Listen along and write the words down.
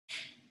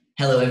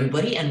Hello,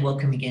 everybody, and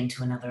welcome again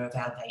to another of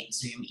our VATE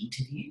Zoom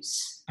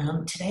interviews.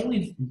 Today,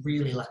 we're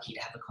really lucky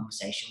to have a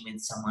conversation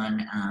with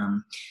someone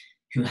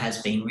who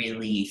has been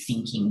really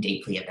thinking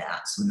deeply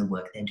about some of the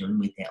work they're doing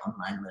with their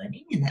online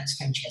learning, and that's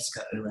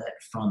Francesca Ohlert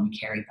from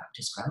Carey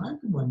Baptist Grammar.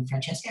 Good morning,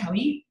 Francesca. How are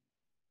you?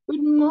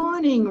 Good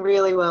morning.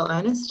 Really well,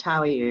 Ernest.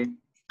 How are you?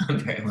 I'm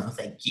very well,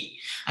 thank you.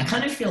 I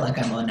kind of feel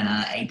like I'm on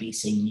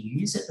ABC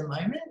News at the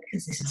moment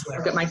because this is where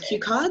I'll get my cue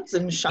cards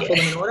and shuffle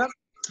them in order.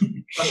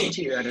 Passing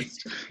to you,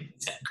 Ernest.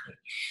 Exactly.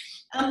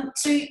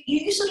 So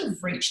you sort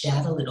of reached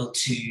out a little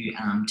to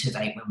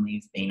VATE when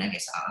we've been, I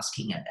guess,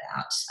 asking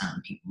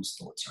about people's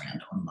thoughts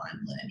around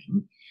online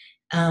learning.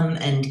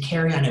 And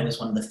Carey, I know, was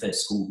one of the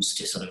first schools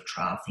to sort of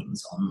trial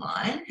things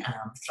online,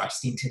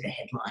 thrust into the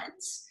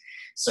headlines.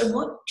 So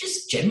what,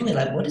 just generally,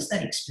 what has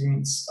that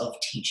experience of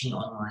teaching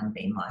online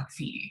been like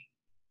for you?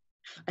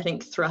 I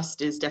think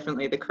thrust is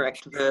definitely the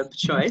correct verb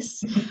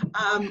choice.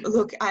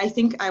 Look, I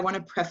think I want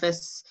to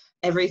preface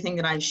everything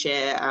that I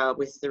share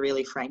with the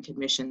really frank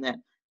admission that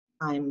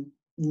I'm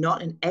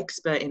not an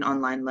expert in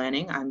online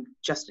learning. I'm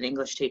just an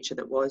English teacher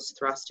that was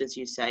thrust, as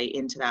you say,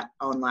 into that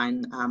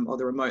online or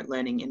the remote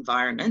learning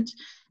environment.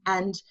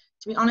 And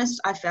to be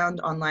honest, I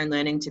found online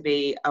learning to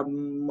be a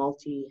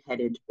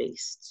multi-headed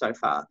beast so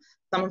far.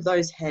 Some of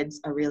those heads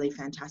are really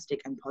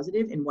fantastic and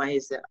positive in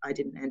ways that I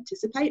didn't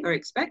anticipate or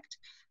expect.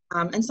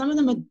 And some of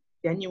them are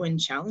genuine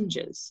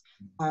challenges.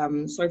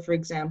 So for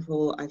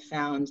example, I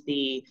found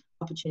the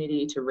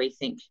opportunity to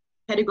rethink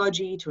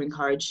pedagogy, to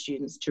encourage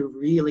students to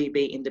really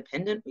be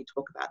independent. We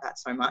talk about that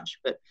so much,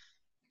 but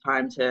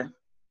time to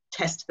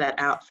test that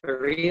out for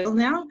real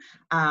now.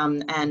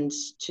 And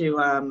to,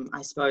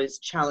 I suppose,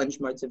 challenge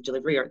modes of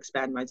delivery or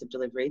expand modes of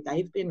delivery.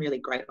 They've been really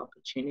great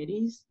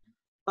opportunities.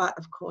 But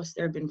of course,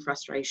 there have been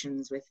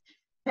frustrations with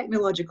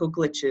technological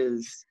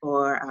glitches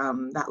or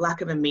that lack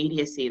of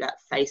immediacy,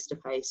 that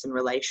face-to-face and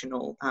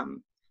relational,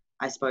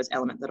 I suppose,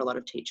 element that a lot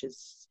of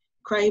teachers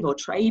crave or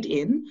trade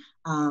in,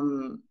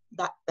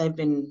 that they've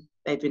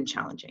been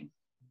challenging.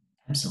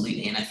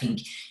 Absolutely. And I think,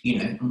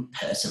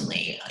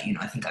 personally,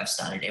 I think I've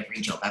started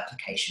every job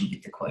application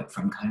with the quote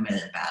from Comer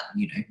about,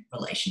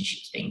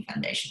 relationships being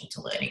foundational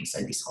to learning.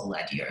 So this whole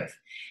idea of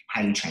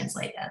how you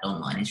translate that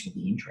online is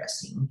really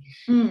interesting.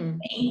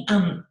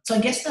 So I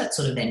guess that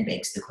sort of then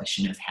begs the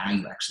question of how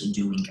you actually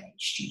do engage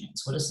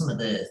students. What are some of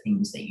the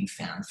things that you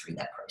found through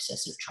that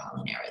process of trial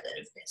and error that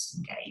have best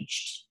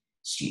engaged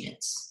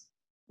students?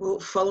 Well,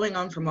 following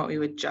on from what we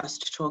were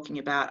just talking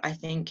about, I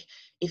think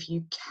if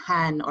you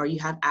can or you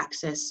have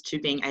access to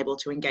being able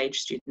to engage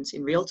students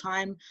in real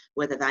time,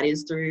 whether that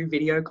is through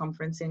video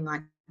conferencing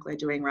like we're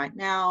doing right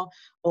now,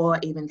 or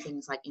even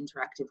things like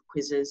interactive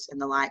quizzes and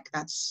the like,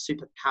 that's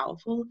super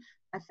powerful,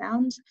 I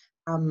found.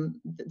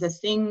 The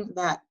thing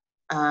that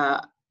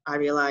I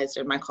realized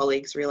and my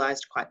colleagues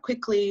realized quite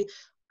quickly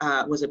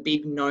was a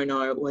big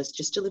no-no was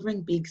just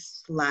delivering big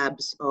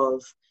slabs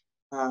of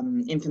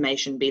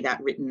information, be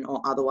that written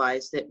or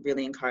otherwise, that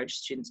really encourage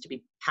students to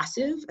be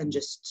passive and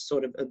just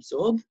sort of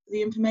absorb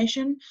the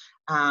information.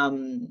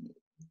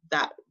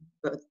 That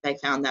they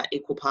found that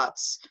equal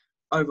parts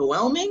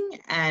overwhelming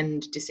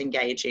and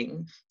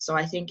disengaging. So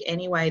I think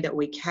any way that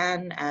we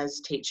can as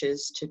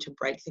teachers to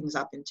break things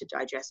up into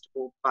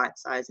digestible,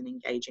 bite-sized and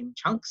engaging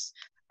chunks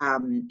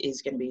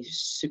is going to be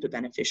super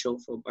beneficial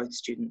for both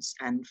students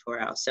and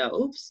for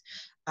ourselves.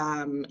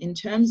 In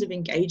terms of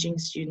engaging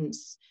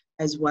students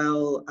as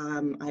well,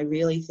 I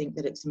really think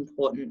that it's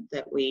important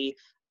that we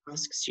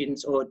ask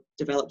students or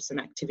develop some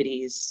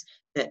activities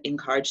that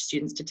encourage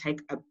students to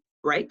take a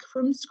break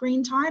from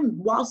screen time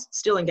whilst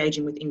still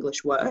engaging with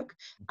English work.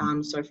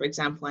 So for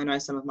example, I know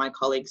some of my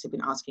colleagues have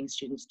been asking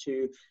students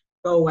to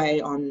go away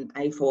on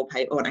A4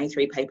 paper or an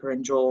A3 paper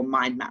and draw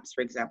mind maps,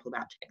 for example,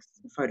 about text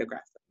and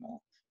photograph them,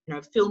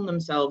 or film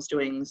themselves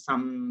doing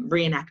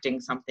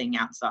reenacting something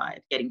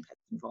outside, getting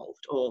pets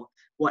involved or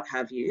what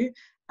have you.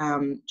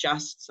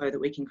 Just so that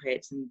we can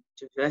create some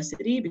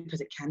diversity,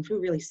 because it can feel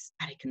really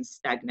static and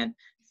stagnant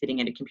sitting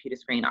at a computer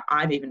screen.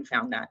 I've even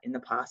found that in the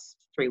past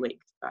 3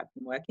 weeks that I've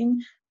been working.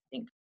 I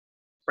think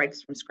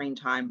breaks from screen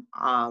time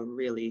are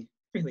really,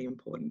 really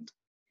important.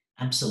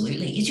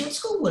 Absolutely. Is your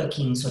school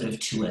working sort of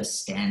to a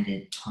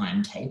standard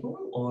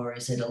timetable, or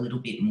is it a little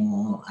bit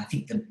more, I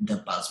think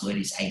the buzzword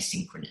is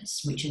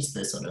asynchronous, which is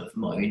the sort of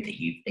mode that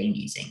you've been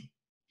using?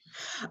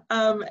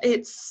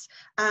 It's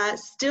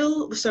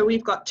still, so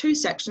we've got two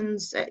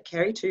sections at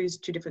Carey, two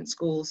different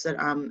schools that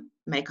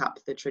make up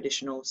the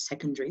traditional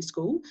secondary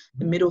school,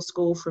 the middle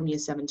school from year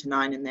 7 to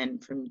 9, and then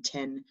from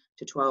 10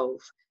 to 12,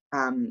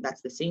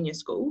 that's the senior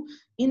school.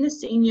 In the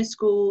senior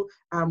school,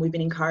 we've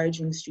been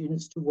encouraging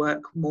students to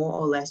work more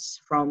or less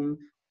from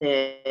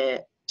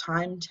their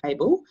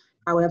timetable.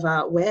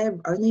 However, we're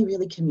only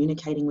really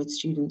communicating with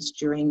students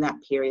during that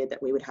period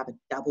that we would have a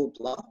double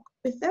block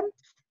with them.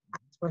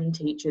 When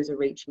teachers are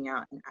reaching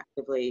out and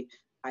actively,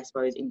 I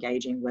suppose,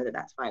 engaging, whether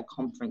that's via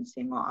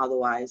conferencing or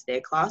otherwise, their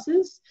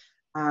classes.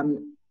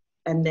 And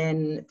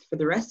then for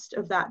the rest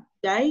of that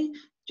day,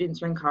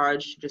 students are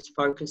encouraged to just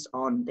focus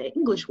on their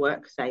English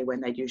work, say when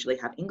they usually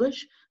have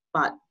English,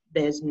 but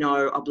there's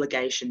no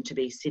obligation to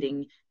be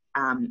sitting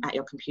at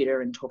your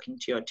computer and talking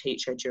to your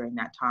teacher during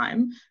that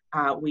time.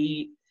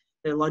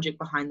 The logic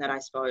behind that, I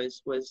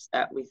suppose, was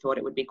that we thought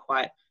it would be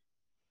quite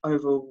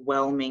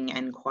overwhelming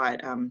and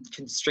quite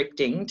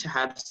constricting to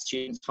have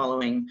students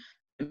following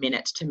a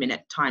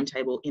minute-to-minute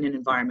timetable in an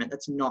environment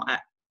that's not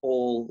at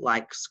all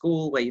like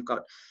school, where you've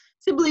got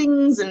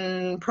siblings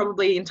and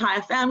probably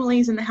entire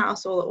families in the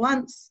house all at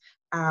once.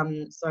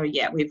 So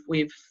yeah,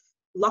 we've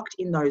locked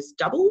in those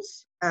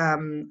doubles,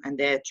 and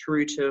they're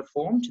true to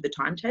form, to the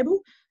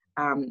timetable.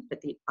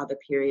 But the other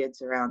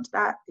periods around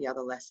that, the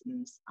other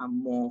lessons, are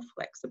more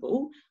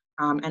flexible.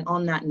 And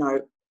on that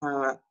note,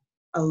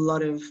 a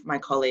lot of my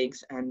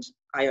colleagues, and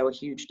I owe a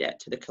huge debt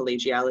to the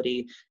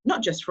collegiality,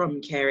 not just from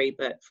Carey,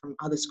 but from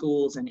other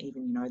schools, and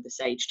even, you know, the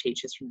SAGE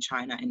teachers from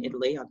China and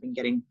Italy. I've been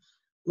getting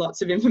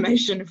lots of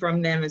information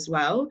from them as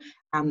well.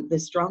 The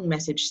strong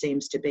message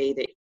seems to be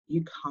that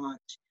you can't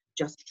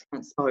just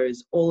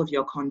transpose all of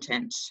your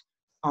content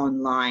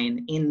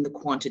online in the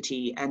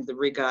quantity and the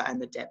rigor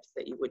and the depth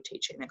that you would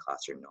teach in a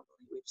classroom normally.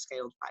 We've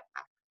scaled right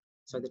back,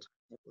 so the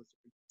timetable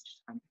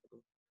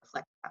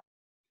reflect that.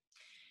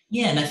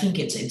 Yeah, and I think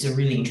it's a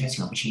really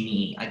interesting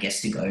opportunity, I guess,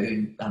 to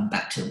go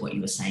back to what you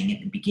were saying at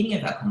the beginning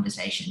of our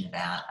conversation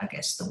about, I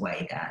guess, the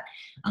way that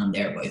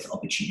there are both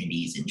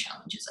opportunities and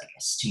challenges, I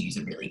guess, to use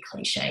a really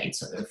cliched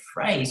sort of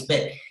phrase.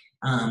 But,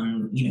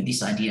 you know,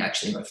 this idea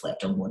actually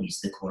reflect on what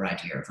is the core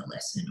idea of a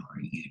lesson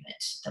or a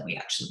unit that we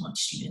actually want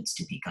students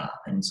to pick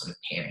up, and sort of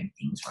pairing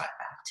things right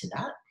back to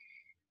that.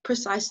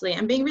 Precisely,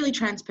 and being really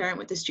transparent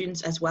with the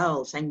students as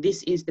well, saying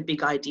this is the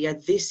big idea,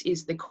 this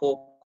is the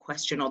core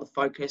question or the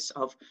focus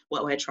of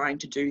what we're trying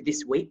to do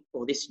this week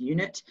or this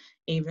unit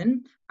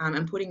even,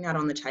 and putting that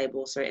on the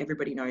table so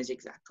everybody knows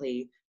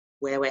exactly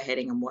where we're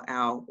heading and what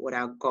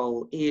our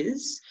goal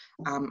is.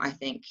 I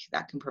think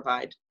that can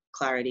provide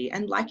clarity.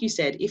 And like you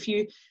said, if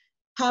you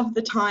have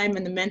the time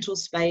and the mental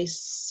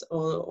space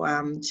or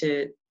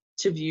to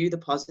view the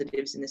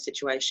positives in the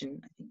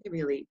situation, I think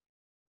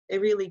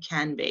it really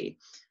can be.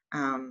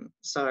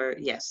 So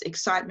yes,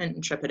 excitement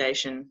and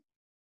trepidation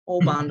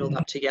all bundled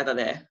up together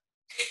there.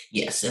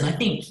 Yes, and I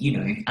think, you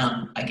know,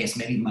 I guess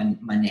maybe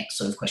my next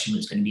sort of question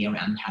was going to be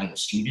around how your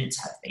students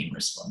have been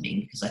responding,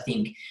 because I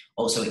think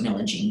also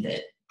acknowledging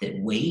that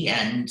we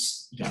and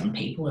young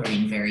people are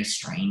in very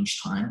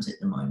strange times at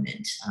the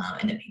moment,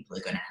 and that people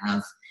are going to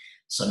have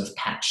sort of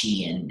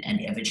patchy and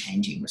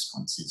ever-changing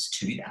responses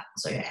to that.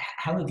 So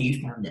how have you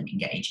found them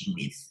engaging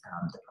with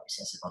the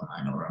process of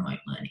online or remote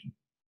learning?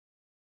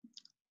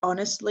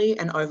 Honestly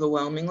and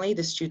overwhelmingly,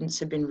 the students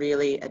have been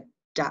really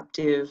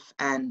adaptive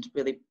and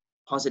really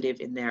positive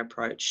in their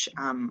approach.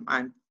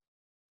 I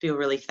feel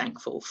really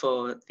thankful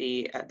for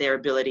their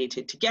ability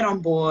to get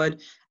on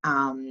board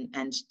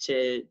and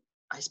to,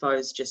 I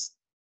suppose, just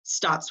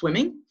start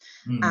swimming.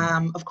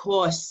 Of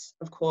course,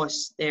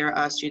 there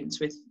are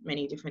students with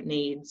many different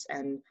needs,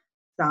 and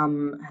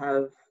some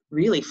have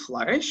really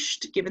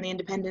flourished given the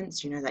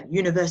independence, you know, that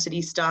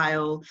university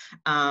style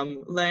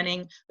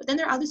learning. But then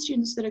there are other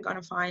students that are going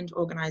to find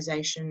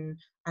organisation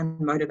and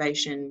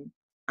motivation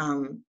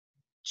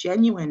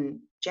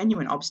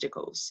genuine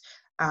obstacles,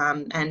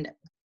 and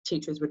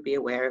teachers would be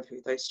aware of who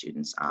those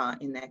students are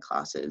in their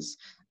classes,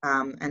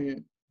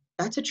 and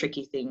that's a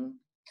tricky thing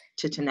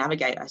to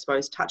navigate, I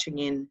suppose. Touching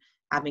in,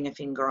 having a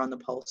finger on the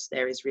pulse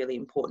there is really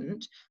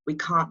important. We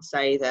can't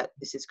say that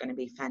this is going to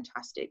be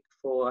fantastic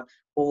for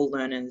all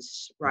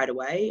learners right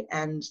away,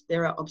 and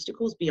there are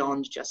obstacles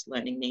beyond just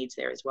learning needs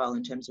there as well,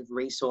 in terms of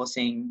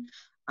resourcing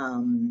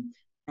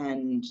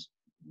and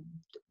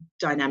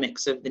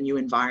dynamics of the new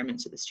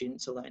environments that the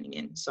students are learning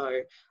in.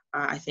 So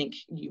I think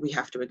we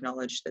have to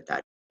acknowledge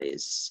that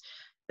is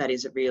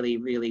a really,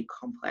 really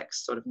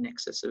complex sort of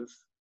nexus of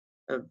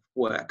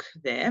work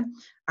there.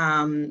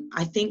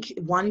 I think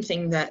one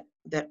thing that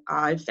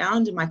I've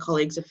found and my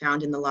colleagues have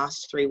found in the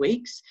last 3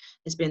 weeks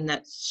has been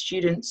that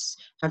students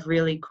have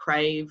really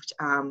craved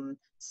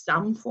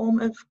some form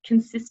of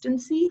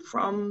consistency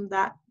from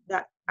that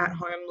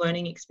at-home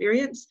learning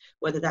experience,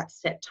 whether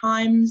that's set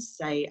times,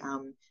 say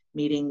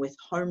meeting with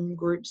home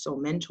groups or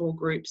mentor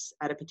groups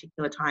at a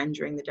particular time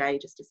during the day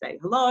just to say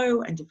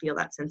hello and to feel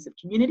that sense of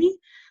community,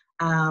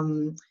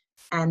 and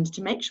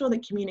to make sure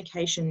that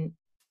communication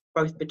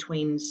both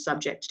between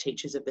subject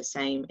teachers of the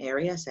same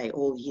area, say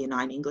all Year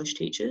 9 English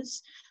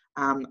teachers,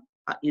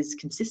 is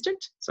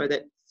consistent, so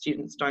that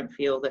students don't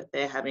feel that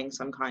they're having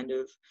some kind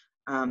of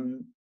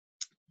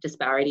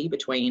disparity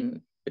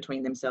between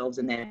themselves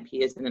and their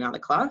peers in another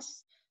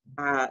class.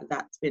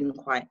 That's been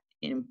quite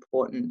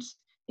important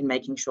in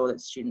making sure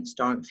that students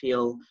don't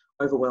feel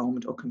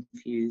overwhelmed or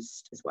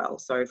confused as well.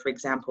 So for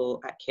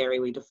example, at Carey,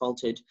 we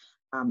defaulted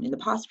in the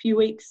past few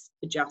weeks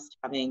to just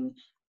having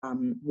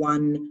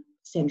one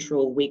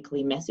central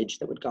weekly message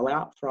that would go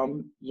out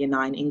from Year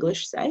 9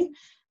 English, say,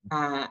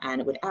 and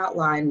it would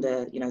outline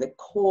the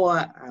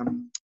core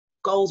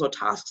goals or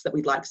tasks that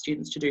we'd like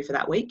students to do for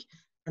that week.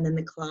 And then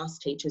the class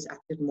teachers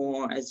acted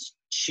more as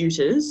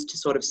tutors to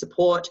sort of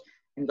support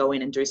and go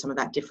in and do some of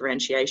that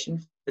differentiation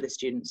for the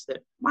students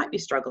that might be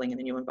struggling in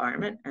the new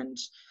environment, and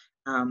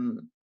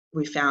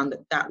we found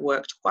that that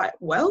worked quite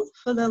well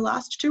for the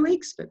last 2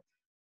 weeks, but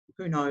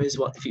who knows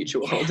what the future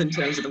will hold in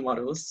terms of the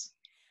models.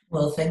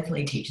 Well,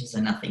 thankfully, teachers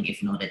are nothing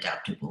if not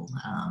adaptable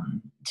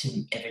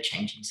to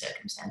ever-changing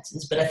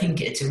circumstances. But I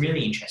think it's a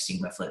really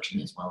interesting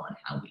reflection as well on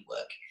how we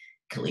work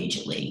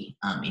collegiately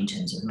in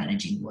terms of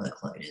managing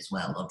workload as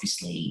well.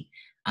 Obviously,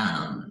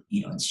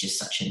 it's just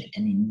such an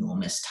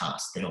enormous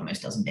task that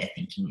almost doesn't bear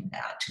thinking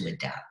about to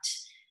adapt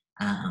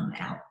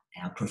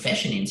our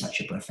profession in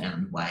such a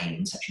profound way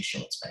in such a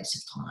short space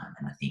of time.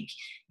 And I think,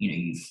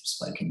 you've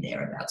spoken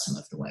there about some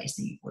of the ways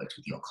that you've worked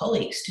with your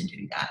colleagues to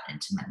do that and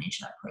to manage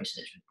that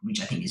process, which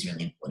I think is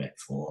really important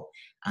for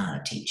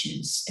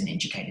teachers and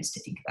educators to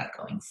think about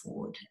going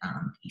forward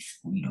if,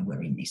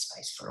 we're in this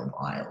space for a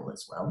while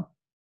as well.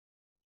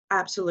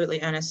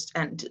 Absolutely, Ernest.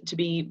 And to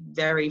be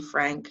very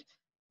frank,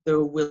 the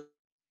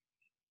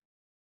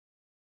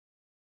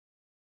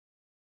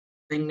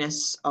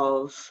willingness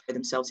of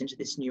themselves into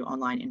this new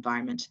online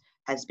environment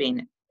it's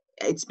been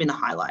a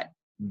highlight.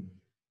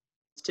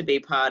 To be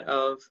part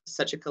of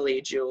such a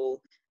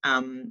collegial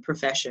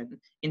profession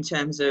in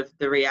terms of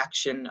the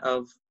reaction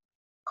of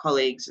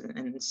colleagues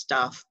and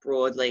staff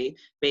broadly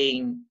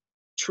being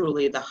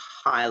truly the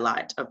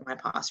highlight of my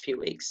past few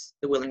weeks.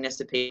 The willingness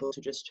of people to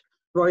just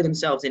throw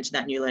themselves into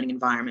that new learning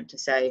environment to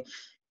say,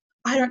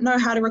 I don't know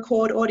how to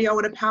record audio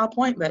in a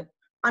PowerPoint, but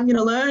I'm going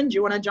to learn. Do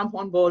you want to jump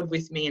on board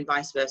with me, and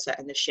vice versa,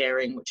 and the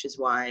sharing, which is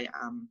why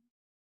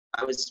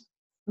I was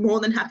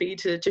more than happy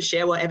to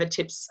share whatever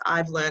tips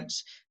I've learnt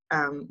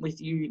with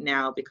you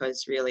now,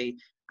 because really,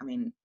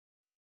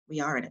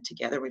 we are in it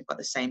together. We've got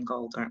the same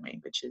goal, don't we?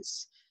 Which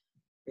is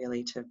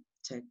really to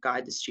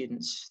guide the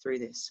students through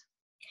this.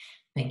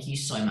 Thank you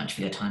so much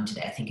for your time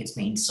today. I think it's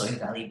been so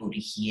valuable to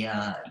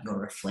hear your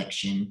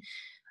reflection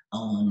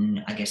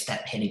on, I guess,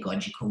 that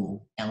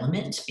pedagogical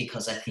element,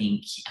 because I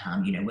think,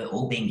 we're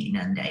all being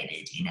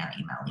inundated in our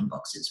email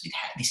inboxes with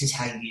this is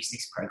how you use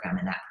this program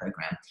and that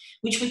program,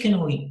 which we can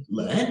all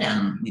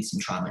learn with some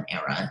trial and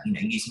error,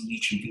 using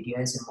YouTube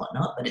videos and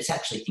whatnot, but it's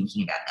actually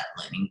thinking about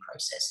that learning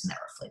process and that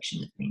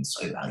reflection that's been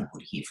so valuable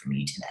to hear from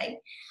you today.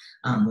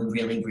 We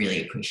really,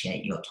 really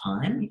appreciate your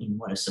time in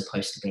what are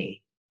supposed to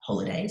be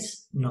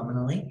holidays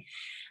nominally.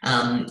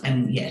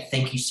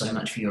 Thank you so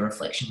much for your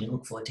reflection. We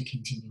look forward to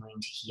continuing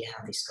to hear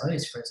how this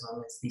goes for as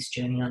long as this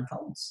journey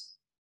unfolds.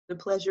 The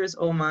pleasure is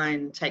all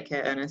mine. Take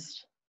care,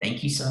 Ernest.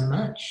 Thank you so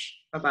much.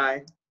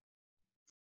 Bye-bye.